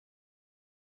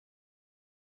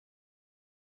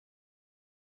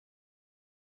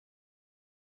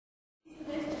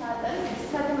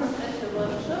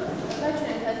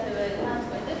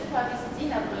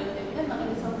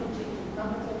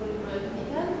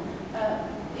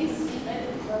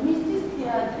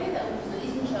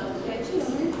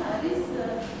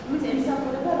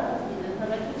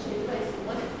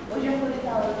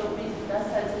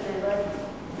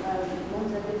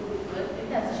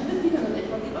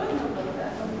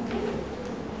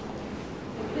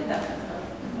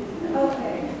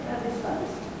Okay, that is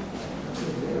fast.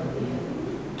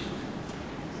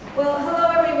 Well, hello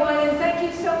everyone, and thank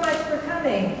you so much for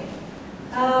coming.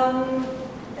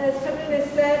 As Caryne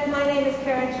said, my name is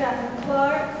Caryne Chapman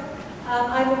Clark.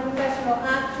 I'm a professional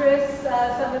actress.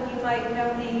 Some of you might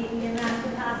know me in that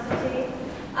capacity.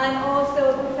 I'm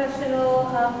also a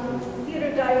professional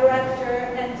theater director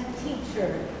and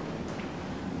teacher.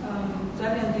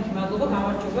 ძალიან დიდი მადლობა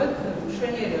გამარჯობათ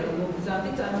მშვენიერია რომ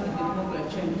მოგზავნით წარმოგიდგენთ მოკლედ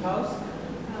ჩემ თავს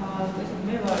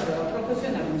მე ვარ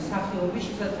პროფესიონალი მსახიობი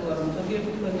შესაძლოა რომ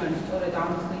ზოგიერთი თქვენგანი სწორედ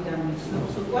ამ ხნიდან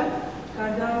მიცნობს უკვე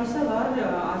გარდა ამისა ვარ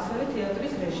ასევე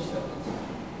თეატრის რეჟისორი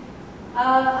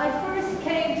I first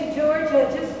came to Georgia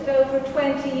just over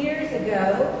 20 years ago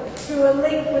through a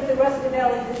link with the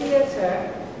Rustavelli Theater,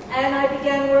 and I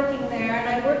began working there, and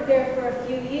I worked there for a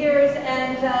few years,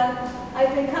 and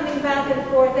I've been coming back and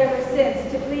forth ever since.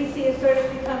 Tbilisi has sort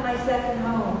of become my second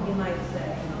home, you might say.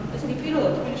 ესეთი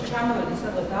პირველად თბილისში ჩამოვედი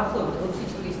სადღაც დაახლოებით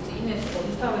 20 წლის წინ ეს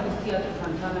რუსთაველის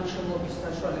თეატრთან თანამშრომლობის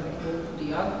საშუალებით მოვხვდი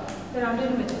აქ და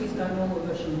რამდენიმე წლის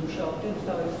განმავლობაში მუშაობდი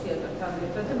რუსთაველის თეატრთან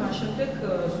ერთად და მას შემდეგ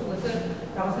სულ ესე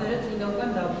რაღაცნაირად წინდაუკან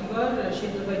დავდივარ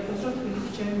შეიძლება ითქვას რომ თბილისი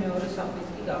ჩემი მეორე სახლის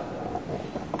კი გახდა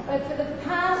But for the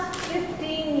past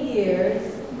 15 years,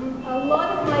 a lot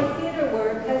of my theater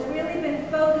work has really been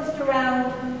focused around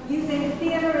using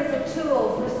theater as a tool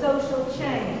for social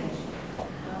change.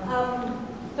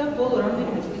 და ბოლო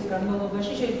რამდენიმე წლის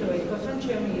განმავლობაში შეიძლება ითქვას რომ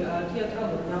ჩემი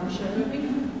თეატრალური ნამუშევრები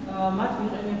მათ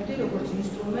ვიყენებდი როგორც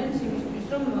ინსტრუმენტს იმისთვის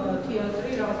რომ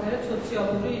თეატრი რაღაცნაირად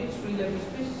სოციალური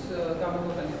ცვლილებისთვის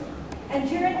გამოიყენება. And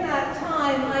during that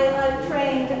time, I've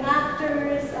trained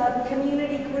actors,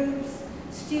 community groups,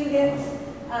 students,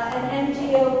 and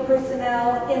NGO personnel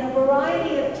in a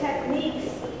variety of techniques,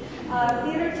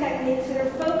 theater techniques that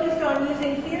are focused on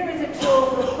using theater as a tool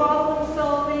for problem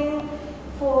solving,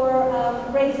 for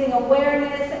raising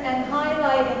awareness and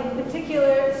highlighting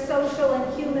particular social and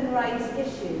human rights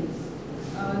issues.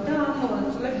 და ამ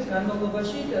წლების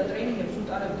განმავლობაში ტრეინინგებს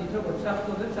უტარებდით როგორც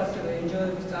საფუძვლებს, ასევე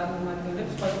NGO-ების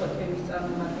წარმომადგენლებს, სხვადასხვა თემის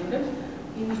წარმომადგენლებს,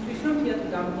 იმისთვის რომ თეატრი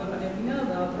გამოიყენებინა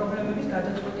პრობლემების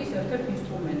გადაწყვეტის ერთ-ერთ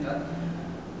ინსტრუმენტად.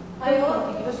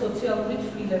 სოციალური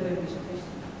ცვლილებებისთვის.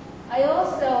 I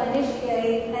also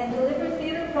initiate and deliver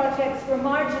theater projects for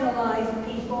marginalized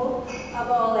people of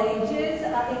all ages,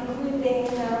 including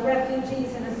refugees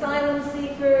and asylum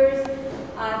seekers,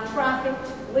 trafficked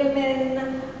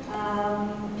women,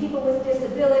 people with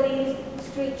disabilities,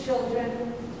 street children.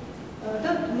 და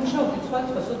მუშაობდით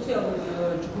სხვადასხვა სოციალურ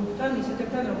ჯგუფთან,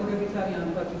 ისეთებთან, როგორებიც არიან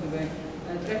თქვა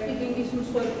ტრაფიკინგის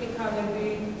მსხვერპლი ქალები,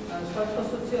 სხვადასხვა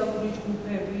სოციალური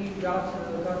ჯგუფები, რაც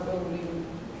გარკვეული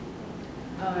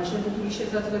შემოსული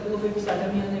შესაძლებლობების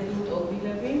ადამიანები,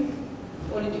 უტოლვილები,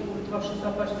 პოლიტიკური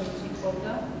თავშესაფარს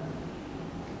მოციქობდა.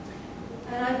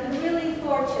 And I've been really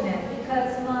fortunate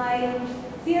because my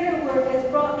theater work has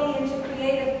brought me into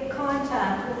creative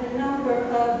contact with a number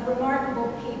of remarkable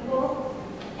people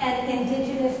and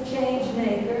indigenous change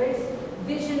makers,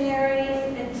 visionaries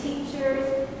and teachers,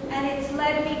 and it's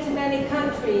led me to many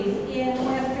countries in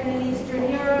Western and Eastern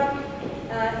Europe,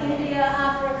 India,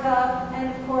 Africa, and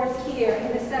of course here in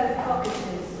the South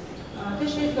Caucasus. და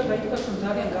შეიძლება ითქვას რომ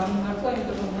ძალიან გამიმართლა,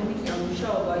 იმიტომ რომ მომიწია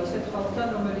მუშაობა ისეთ ხალხთან,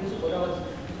 რომელიც იყო რაღაც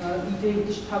იდეით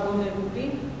შთაგონებული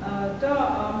და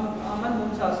ამან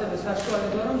მომცა ასევე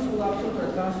საშუალება რომ სულ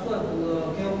აბსოლუტურად განსხვავებულ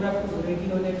გეოგრაფიულ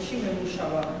რეგიონებში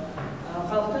მემუშავა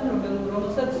ხალხთან,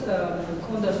 რომელსაც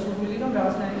ჰქონდა სურვილი რომ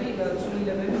რაღაცნაირი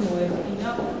ცვლილებები მოეფინა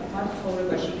მათ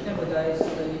ცხოვრებაში, იქნებოდა ეს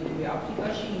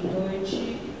აფრიკაში, ინდოეთში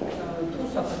თუ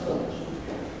საქართველოში.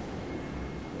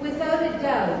 Without a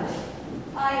doubt,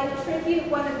 I attribute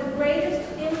one of the greatest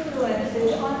influences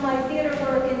on my theater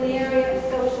work in the area of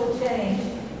social change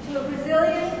to a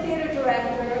Brazilian theater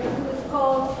director who is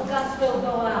called Augusto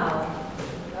Boal.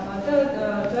 და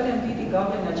ძალიან დიდი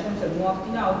გავლენა ჩემზე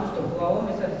მოახდინა აუგუსტო ბოალომ,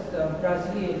 ეს არის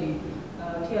ბრაზილიელი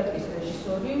თეატრის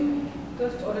რეჟისორი და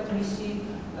სწორედ მისი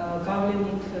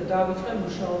გავლენით დავიწყე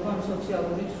მუშაობა ამ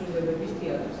სოციალური ცვლილებების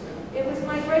თეატრზე. It was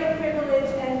my great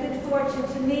privilege and good fortune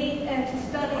to meet and to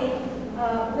study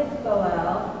with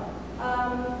Boal.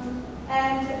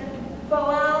 And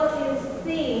Boal is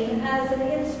seen as an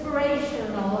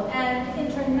inspirational and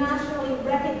internationally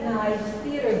recognized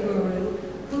theater guru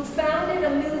who founded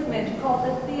a movement called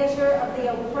the Theater of the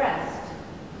Oppressed.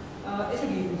 ესე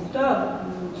იგი, ხდა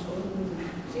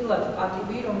წილად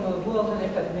პატივი, რომ ბოალთან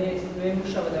ერთად მე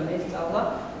მუშაობა და მე სწავლა.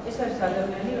 ეს არის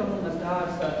ადამიანი, რომელმაც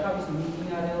დაარსა თავისი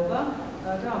მიმდინარეობა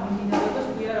და ამ მიმდინარეობას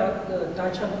კი არა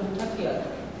დაჩაბულთა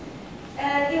თეატრი.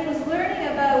 And it was learning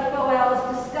about Boal's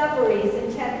discoveries and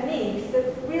techniques that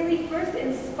really first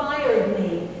inspired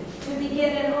me to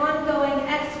begin an ongoing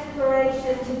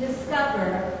exploration to discover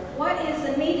what is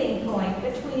the meeting point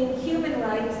between human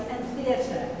rights and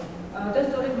theater. და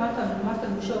სწორედ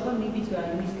მასთან მუშაობა მიბიძგა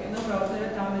იმისკენ, რომ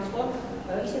რაღაცნაირად დამეწყო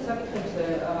ისეთ საკითხებზე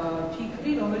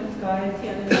ფიქრი, რომელიც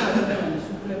გააერთიანებდა ადამიანის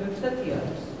უფლებებს და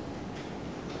თეატრს.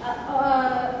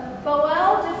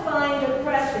 Boal defined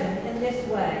oppression in this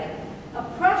way.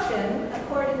 Oppression,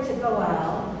 according to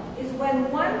Boal, is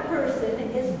when one person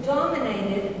is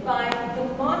dominated by the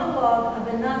monologue of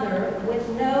another with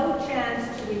no chance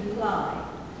to reply.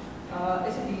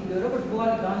 ესე იგი, როგორც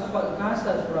ბოალი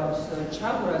განსაზღვრავს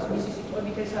ჩაბურას, მისი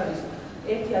სიტყვებით ეს არის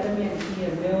ერთი ადამიანის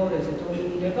მიერ მეორეზე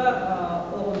დომინირება,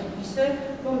 ოღონდ ისე,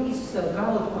 რომ ის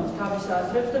გაოთქვამს თავის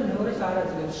აზრებს და მეორეს არ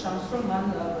აძლევს შანსს, რომ მან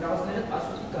რაღაცნაირად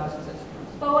პასუხი გასცეს.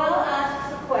 Boal asks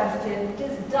the question,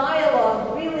 does dialogue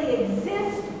really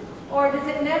exist, or does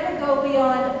it never go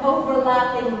beyond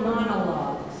overlapping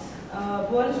monologues?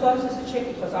 ბოალი სვამს ესე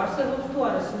შეკითხვას, არსებობს თუ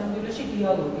არა სინამდვილეში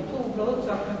დიალოგი, თუ უბრალოდ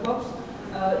საქმე გვაქვს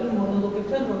იმ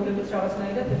მონოლოგებთან, რომლებიც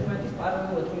რაღაცნაირად ერთმანეთის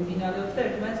პარალელურად მიმდინარეობს და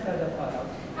ერთმანეთს გადაფარავთ.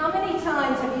 How many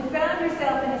times have you found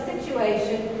yourself in a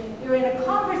situation, you're in a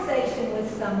conversation with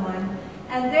someone,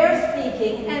 and they're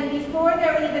speaking, and before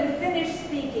they're even finished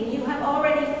speaking, you have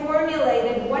already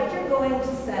formulated what you're going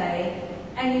to say,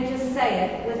 and you just say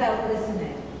it without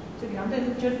listening. Czyli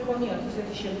რამდენჯერ გქონიათ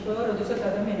ისეთი შემთხვევა, როდესაც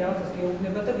ადამიანი რაღაცას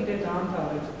გეუბნება და ვიდრე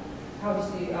დაამთავრებს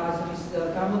თავისი აზრის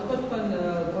გამოთქვას, თქვენ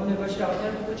გონებაში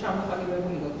რაღაცნაირად უკვე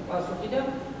ჩამოყალიბებული გქონთ პასუხი და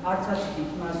არც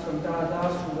აცდით მას, რომ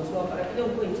დაასრულოს ლაპარაკი და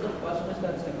უკვე იწყებთ პასუხის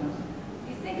გაცემას.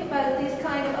 You think about these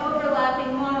kind of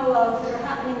overlapping monologues that are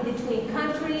happening between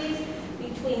countries,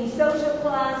 between social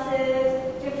classes,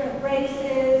 different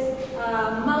races,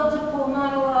 multiple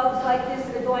monologues like this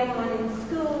that are going on in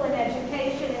school and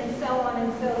education and so on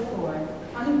and so forth.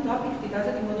 ანუ დაფიქრდით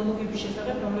ასეთი მონოლოგების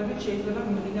შესახებ, რომლებიც შეიძლება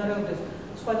მიმდინარეობდეს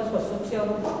სხვადასხვა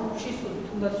სოციალურ ჯგუფში,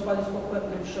 თუნდაც სხვადასხვა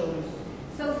ქვეყნებს შორის.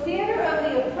 So theater of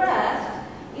the oppressed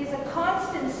is a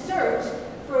constant search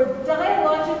for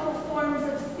dialogical forms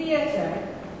of theater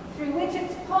through which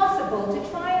it's possible to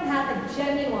try and have a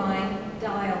genuine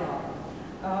dialogue.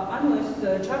 ანუ ეს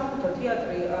ჩაბმულთა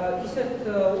თეატრი ისეთ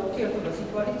ურთიერთობას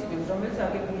ითვალისწინებს, რომელიც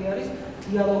აგებული არის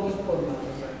დიალოგის ფორმაზე.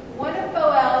 One of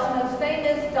Boal's most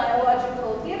famous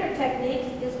dialogical theater techniques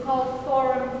is called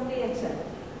forum theater.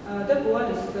 და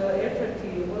ბოალის ერთ-ერთი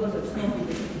ყველაზე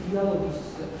ცნობილი დიალოგის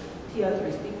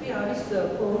თეატრის ტიპი არის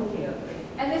forum theatre.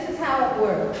 And this is how it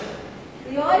works.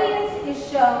 The audience is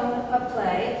shown a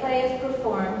play is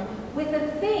performed with a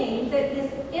theme that is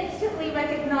instantly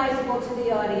recognizable to the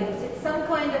audience. It's some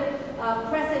kind of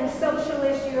pressing social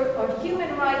issue or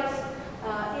human rights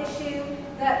issue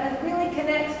that really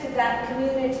connects to that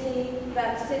community,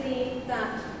 that city,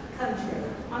 that country.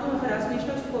 ანუ რას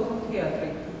ნიშნავს forum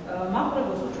theatre?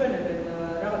 მაყურებელს უჩვენებენ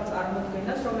რაღაც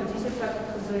წარმოდგენას, რომელიც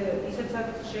ისეთ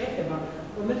საკითხს შეეხება,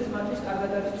 რომელიც მათთვის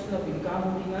კარგად არის ცნობილი,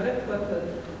 გამომდინარე, თქვათ,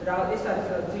 ეს არის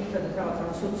ძირითადად რაღაც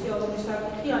სოციალური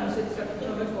საკითხი, ან ისეთი საკითხი,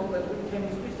 რომელიც კონკრეტული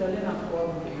თემისთვის ძალიან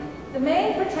აქტუალურია. The main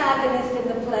protagonist in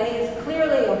the play is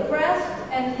clearly oppressed,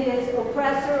 and his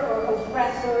oppressor or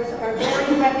oppressors are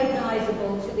very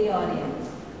recognizable to the audience.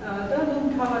 და ნუ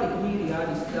მთავარი გმირი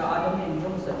არის ადამიანი,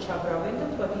 რომელსაც ჩაბრავენ და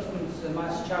თქვათ ისმის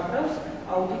მას ჩაბრავს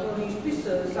აუდიტორიისთვის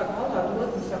საკმაოდ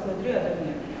ადვილად მისახვედრი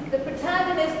ადამიანია. The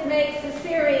protagonist makes a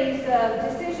series of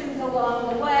decisions along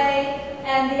the way,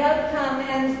 and the outcome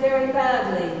ends very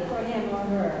badly for him or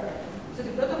her. The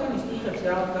protagonist იღებს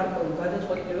რაღაც გარკვეულ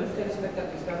გადაწყვეტილებებს მთელი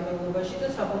სპექტაკლის განმავლობაში და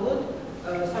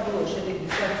საბოლოო შედეგი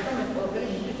ის არის, რომ ეს ყველაფერი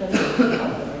მისთვის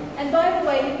ძალიან. And by the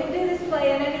way, you can do this play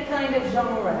in any kind of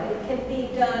genre. It can be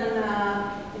done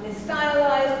in a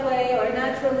stylized way or a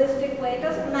naturalistic way. It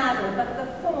doesn't matter, but the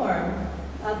form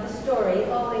of the story,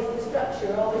 always the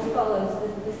structure, always follows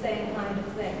the same kind of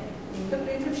thing. და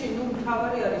პრინციპში ნუ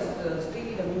მთავარი არის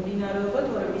სტილი და მიმდინარეობა,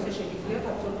 თორემ ისე შეგიძლიათ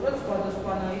აბსოლუტურად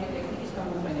სხვადასხვანაირი ტექნიკის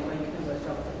გამოყენება, იქნება ეს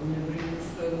რაღაცა ბუნებრივი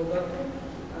მსვლელობა,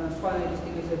 სხვანაირი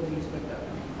სტილიზებული სპექტაკლი.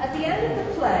 At the end of the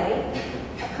play,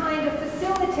 a kind of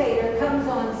facilitator comes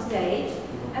on stage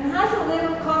and has a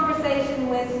little conversation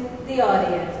with the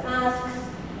audience, asks,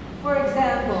 for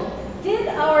example, did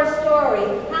our story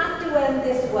have to end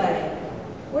this way?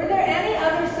 Were there any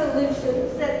other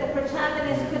solutions that the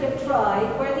protagonist could have tried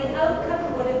where the outcome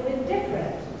would have been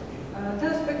different? და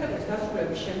სპექტაკლის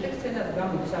დასრულების შემდეგ სცენაზე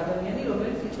გამოდის ადამიანი,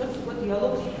 რომელიც იწყებს უკვე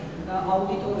დიალოგს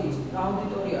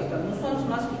აუდიტორიასთან. უსვამს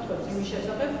მას კითხვებს იმის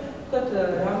შესახებ, ვთქვათ,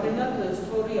 რამდენად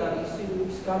სწორი არის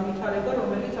ის განვითარება,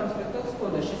 რომელიც ამ სპექტაკლს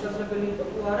ჰქონდა, შესაძლებელი იყო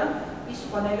თუ არა ის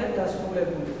სხვანაირად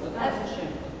დასრულებული იყო და ასე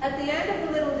შემდეგ. At the end of the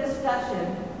little discussion,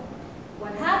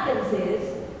 what happens is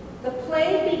the play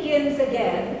begins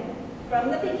again from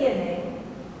the beginning,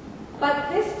 but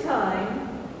this time,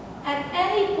 at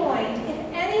any point, if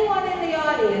anyone in the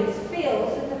audience feels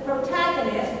that the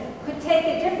protagonist could take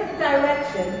a different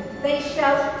direction, they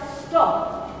shout,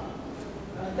 stop.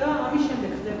 და ამის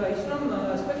შემდეგ ხდება ის, რომ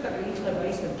სპექტაკლი იწყება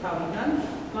ისევ თავიდან,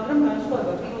 მაგრამ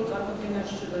განსხვავება პირველ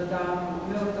წარმოდგენაში და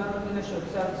მეორე წარმოდგენაში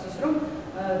არის ის, რომ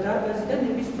დარბაზიდან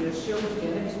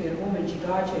ნებისმიერ მომენტში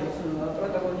გააჩერეს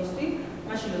პროტაგონისტი,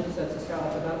 მაშინ როდესაც ის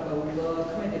რაღაცა გარკვეულ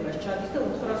ქმედებას ჩადის და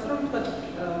უთხრას, რომ თქვათ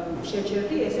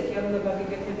შეჭერდი, ესეთი არ უნდა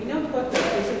გაგეკეთებინა, თქვათ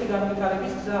ესეთი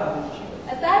განვითარების გზა არის.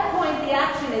 At that point, the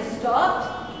action is stopped.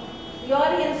 The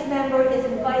audience member is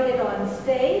invited on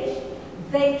stage.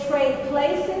 They trade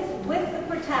places with the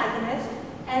protagonist,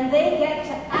 and they get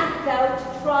to act out,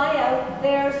 try out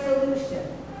their solution.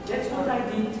 That's what I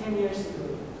did 10 years ago.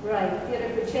 Right,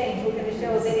 Theatre for Change. We're going to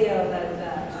show a video about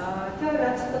that. და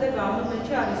რაც ხდება ამ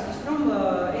მომენტში არის ის, რომ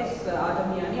ეს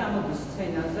ადამიანი ამოდის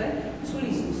სცენაზე,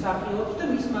 სულის მსახიობს და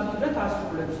მის მაგივრად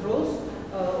ასრულებს როლს,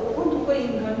 ოღონდ უკვე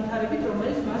იმ განვითარებით,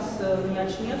 რომელიც მას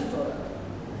მიაჩნია სწორად.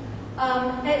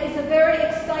 It's a very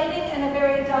exciting and a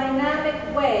very dynamic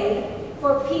way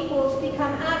for people to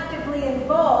become actively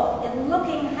involved in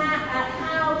looking at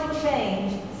how to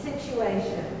change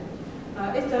situation.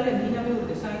 ეს ძალიან დინამიური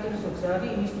და საინტერესო გზა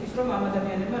არის იმისთვის, რომ ამ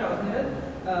ადამიანებმა რაღაცნაირად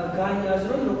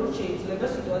გაიაზრონ, როგორც შეიძლება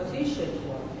სიტუაციის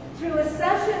შეცვლა. Through a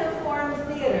session of forum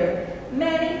theater,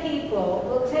 many people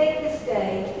will take the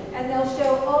stage and they'll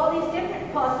show all these different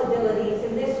possibilities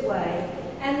in this way,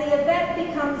 and the event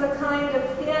becomes a kind of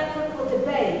theatrical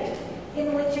debate in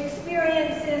which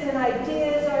experiences and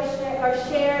ideas are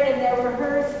shared and they're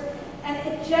rehearsed, and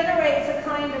it generates a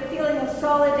kind of feeling of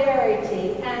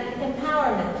solidarity and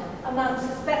empowerment amongst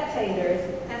the spectators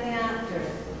and the actors.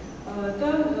 და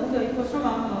უნდა ითქვას, რომ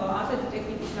ამ ასეთი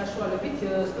ტექნიკის საშუალებით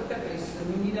სპექტაკლის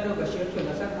მიმდინარეობაში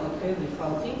ერთვება საკმაოდ ბევრი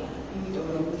ხალხი, იმიტომ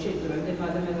რომ შეიძლება იმდენმა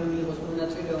ადამიანმა მიიღოს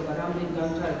მონაწილეობა რამდენი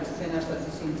განვითარების სცენარსაც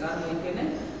ისინი წარმოიდგენენ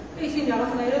და ისინი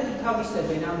რაღაცნაირად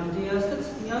ითავისებენ ამ იდეას და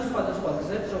ცდიან სხვადასხვა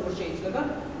გზებს, როგორც შეიძლება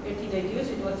ერთი და იგივე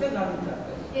სიტუაცია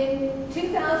განვითარდეს. In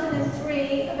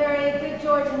 2003, a very good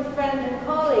Georgian friend and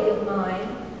colleague of mine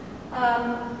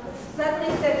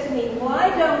suddenly said to me, "Why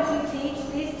don't you teach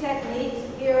these techniques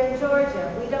here in Georgia?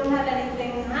 We don't have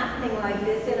anything happening like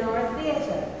this in our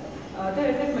theatre." და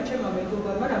ერთ-ერთმა ჩემმა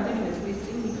მეგობარმა რამდენიმე წლის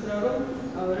წინ მითხრა, რომ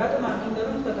რატომ არ გინდა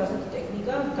რომ თქვა ასეთი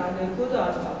ტექნიკა განერგო და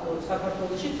ასწავლო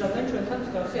საქართველოში, რადგან ჩვენთან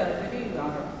მსგავსი არაფერი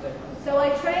არ ხდება. So I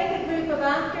trained a group of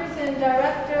actors and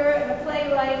director and a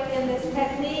playwright in this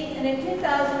technique, and in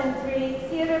 2003,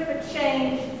 Theatre for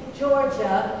Change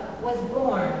Georgia was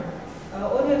born.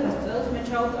 2000 წელს მე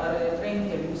ჩავუტარე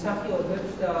ტრეინინგები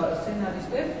მსახიობებს და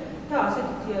სცენარისტებს და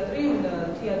ასეთი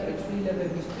თეატრი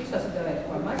ცვლილებებისთვის, ასე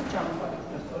დაერქვა მას,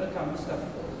 ჩამოყალიბდა სწორედ ამის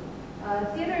საფუძველზე.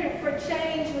 Theatre for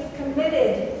Change was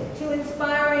committed to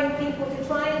inspiring people to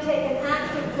try and take an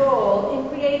active role in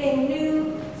creating new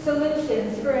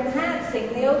solutions for enhancing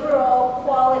the overall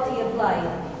quality of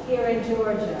life here in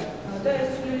Georgia. და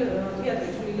ეს თეატრი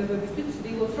ცვლილებებისთვის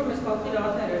ცდილობს, რომ ეს ხალხი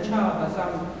რაღაცნაირად ჩააბას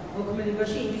ამ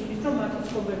მოქმედებაში იმისთვის, რომ მათი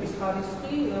ცხოვრების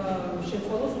ხარისხი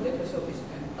შეცვალოს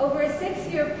უკეთესობისკენ. Over a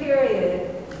 6-year period,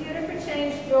 Theatre for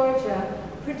Change Georgia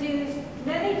produced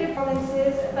many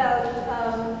differences about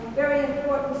very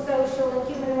important social and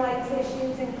human rights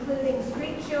issues, including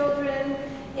street children,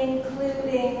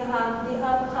 including the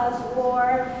Abkhaz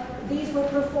War. These were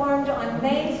performed on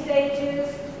main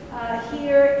stages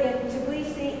here in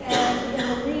Tbilisi and in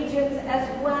the regions, as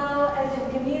well as in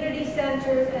community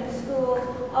centers and schools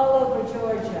all over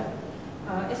Georgia.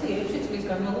 ესე იგი 6 წლის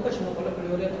განმავლობაში მოყოლებული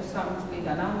 2003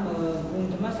 წლიდან ამ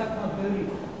გუნდმა საკმაოდ ბევრი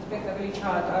სპექტაკლი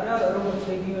ჩაატარა როგორც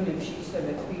რეგიონებში,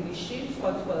 ისევე თბილისში, სხვა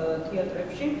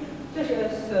თეატრებში და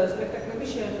ეს სპექტაკლები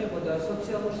შეეხებოდა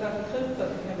სოციალურ საკითხებს,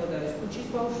 იქნებოდა ეს ქუჩის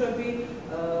ბავშვები,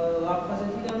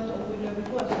 აფხაზეთიდან ტყუილები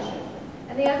თუ ასე შემდეგ.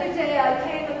 And the other day I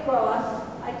came across,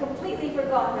 I'd completely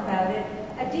forgotten about it,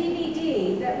 a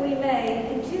DVD that we made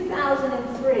in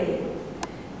 2003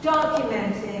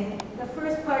 documenting the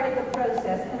first part of the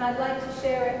process, and I'd like to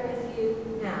share it with you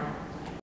now.